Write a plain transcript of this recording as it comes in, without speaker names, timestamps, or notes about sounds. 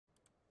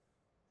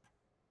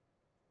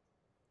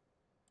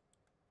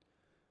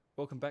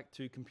welcome back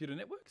to Computer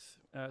Networks.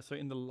 So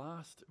in the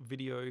last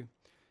video,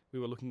 we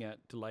were looking at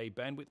delay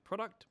bandwidth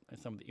product and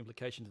some of the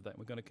implications of that.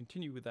 We're going to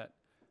continue with that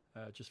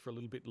just for a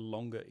little bit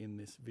longer in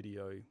this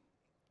video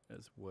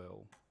as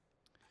well.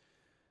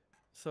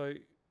 So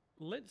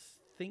let's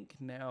think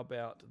now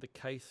about the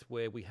case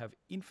where we have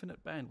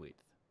infinite bandwidth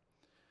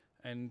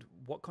and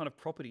what kind of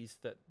properties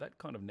that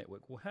kind of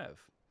network will have.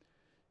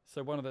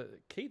 So one of the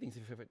key things,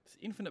 if it's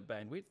infinite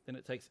bandwidth, then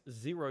it takes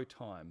 0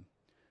 time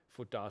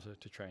for data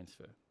to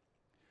transfer.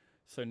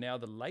 So now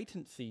the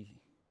latency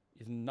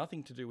is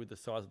nothing to do with the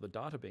size of the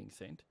data being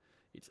sent.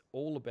 It's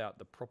all about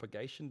the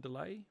propagation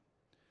delay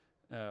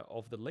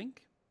of the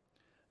link.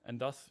 And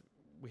thus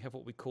we have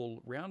what we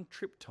call round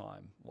trip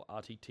time, or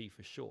RTT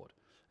for short.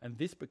 And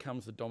this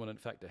becomes the dominant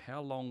factor. How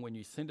long, when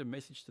you send a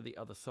message to the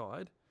other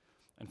side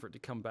and for it to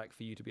come back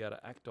for you to be able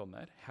to act on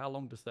that, how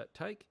long does that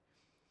take?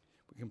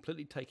 We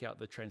completely take out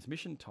the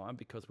transmission time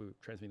because we're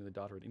transmitting the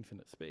data at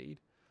infinite speed.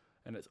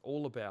 And it's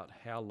all about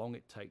how long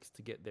it takes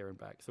to get there and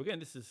back. So again,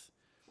 this is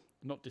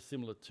not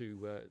dissimilar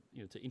to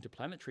to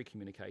interplanetary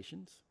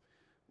communications,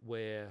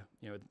 where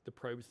the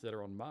probes that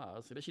are on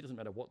Mars, it actually doesn't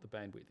matter what the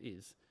bandwidth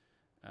is,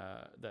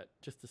 that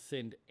just to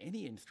send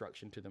any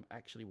instruction to them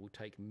actually will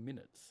take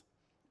minutes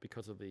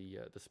because of the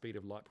speed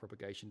of light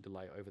propagation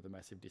delay over the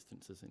massive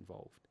distances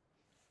involved.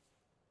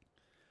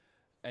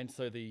 And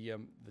so the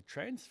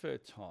transfer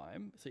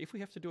time. So if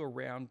we have to do a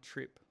round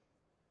trip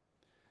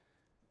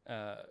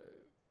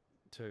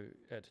to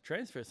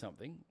transfer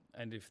something,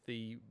 and if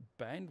the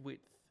bandwidth,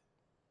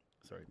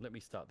 sorry, let me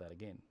start that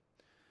again.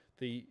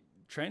 The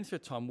transfer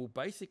time will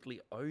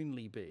basically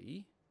only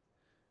be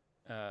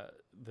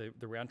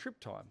the round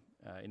trip time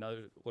in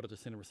order to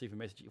send and receive a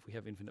message if we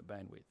have infinite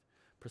bandwidth.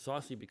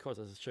 Precisely because,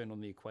 as is shown on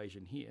the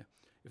equation here,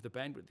 if the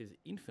bandwidth is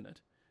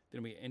infinite,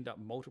 then we end up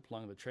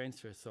multiplying the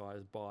transfer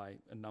size by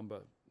a number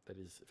that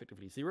is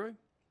effectively 0.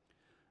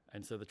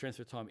 And so the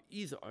transfer time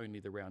is only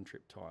the round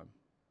trip time.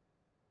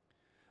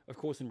 Of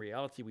course, in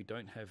reality, we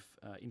don't have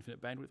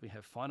infinite bandwidth, we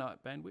have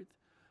finite bandwidth,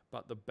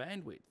 but the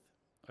bandwidth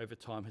over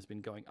time has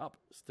been going up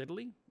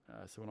steadily.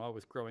 So when I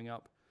was growing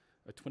up,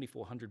 a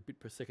 2400 bit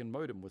per second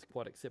modem was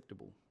quite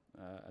acceptable.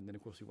 And then,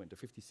 of course, we went to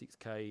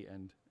 56K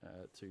and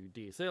to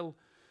DSL,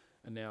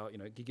 and now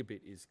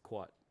gigabit is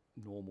quite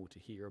normal to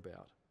hear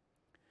about.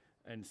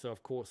 And so,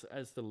 of course,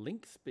 as the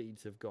link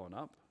speeds have gone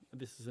up,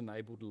 this has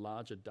enabled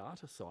larger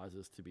data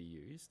sizes to be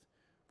used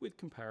with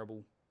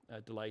comparable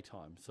delay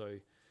time. So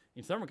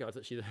in some regards,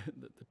 actually,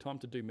 the time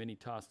to do many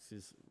tasks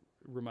is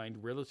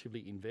remained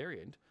relatively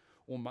invariant,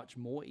 or much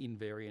more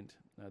invariant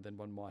than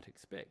one might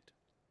expect,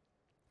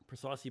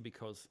 precisely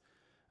because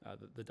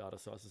the data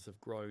sizes have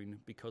grown,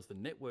 because the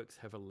networks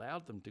have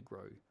allowed them to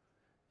grow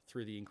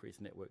through the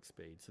increased network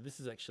speed. So this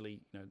is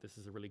actually, this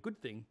is a really good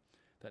thing,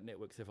 that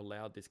networks have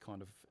allowed this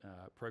kind of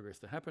progress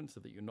to happen, so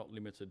that you're not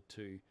limited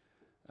to,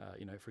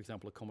 for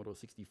example, a Commodore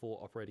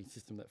 64 operating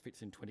system that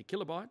fits in 20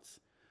 kilobytes.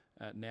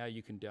 Now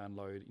you can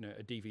download,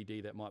 a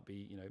DVD that might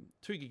be,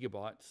 2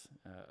 gigabytes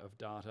of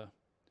data,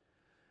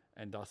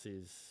 and thus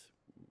is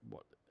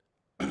what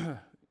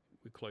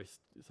we're close.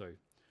 So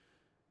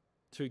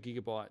 2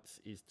 gigabytes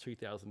is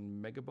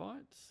 2,000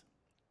 megabytes,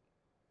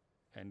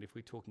 and if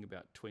we're talking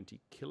about 20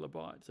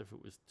 kilobytes, if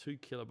it was 2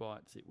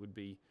 kilobytes, it would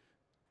be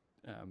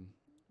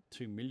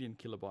 2 million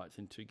kilobytes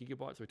in 2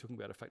 gigabytes. So we're talking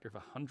about a factor of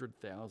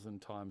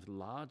 100,000 times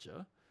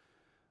larger.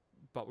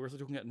 But we're also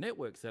talking about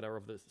networks that are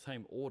of the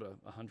same order,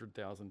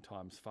 100,000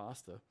 times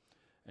faster.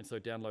 And so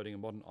downloading a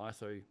modern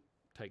ISO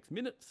takes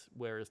minutes,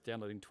 whereas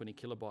downloading 20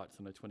 kilobytes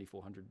on a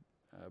 2400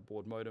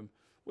 baud modem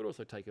would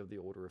also take of the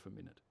order of a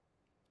minute.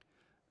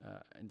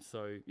 And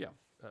so,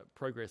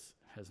 progress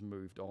has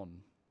moved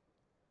on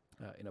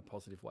in a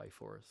positive way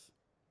for us.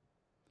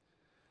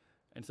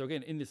 And so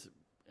again, in this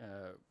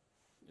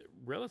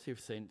relative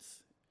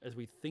sense, as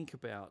we think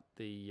about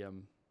the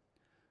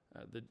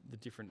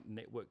different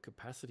network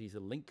capacities, the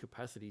link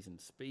capacities and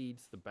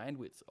speeds, the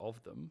bandwidths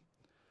of them,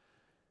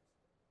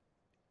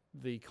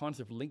 the kinds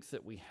of links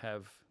that we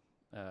have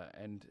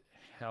and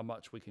how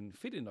much we can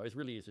fit in those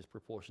really is just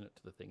proportionate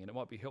to the thing. And it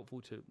might be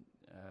helpful to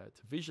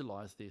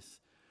visualize this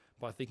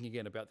by thinking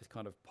again about this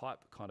kind of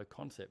pipe kind of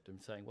concept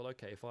and saying, well,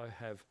 okay, if I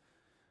have,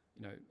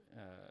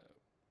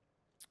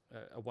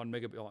 a 1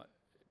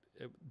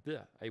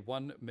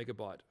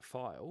 megabyte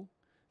file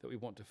that we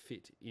want to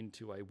fit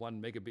into a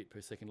 1 megabit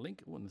per second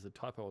link. Well, there's a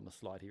typo on the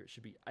slide here. It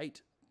should be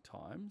 8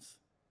 times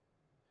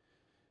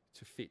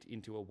to fit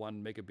into a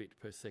 1 megabit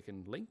per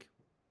second link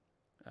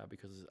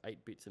because there's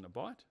 8 bits in a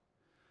byte.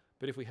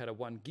 But if we had a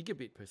 1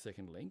 gigabit per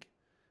second link,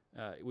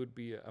 it would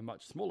be a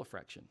much smaller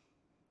fraction.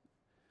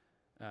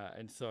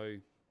 And so,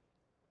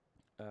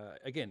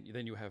 again,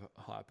 then you have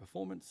higher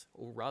performance,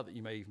 or rather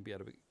you may even be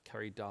able to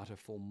carry data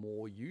for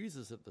more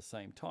users at the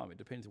same time. It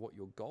depends on what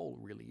your goal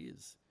really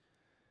is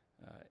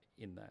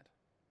in that.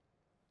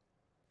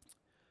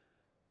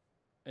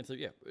 And so,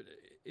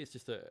 it's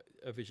just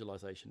a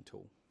visualization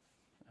tool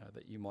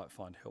that you might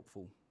find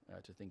helpful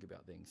to think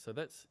about things. So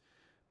that's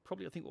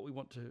probably, I think, what we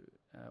want to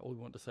all we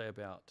want to say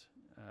about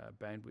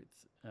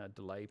bandwidth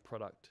delay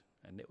product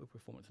and network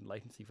performance and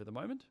latency for the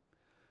moment.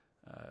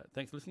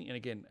 Thanks for listening. And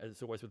again,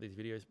 as always with these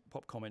videos,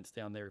 pop comments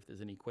down there if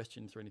there's any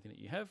questions or anything that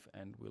you have,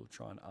 and we'll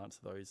try and answer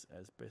those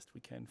as best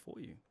we can for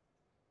you.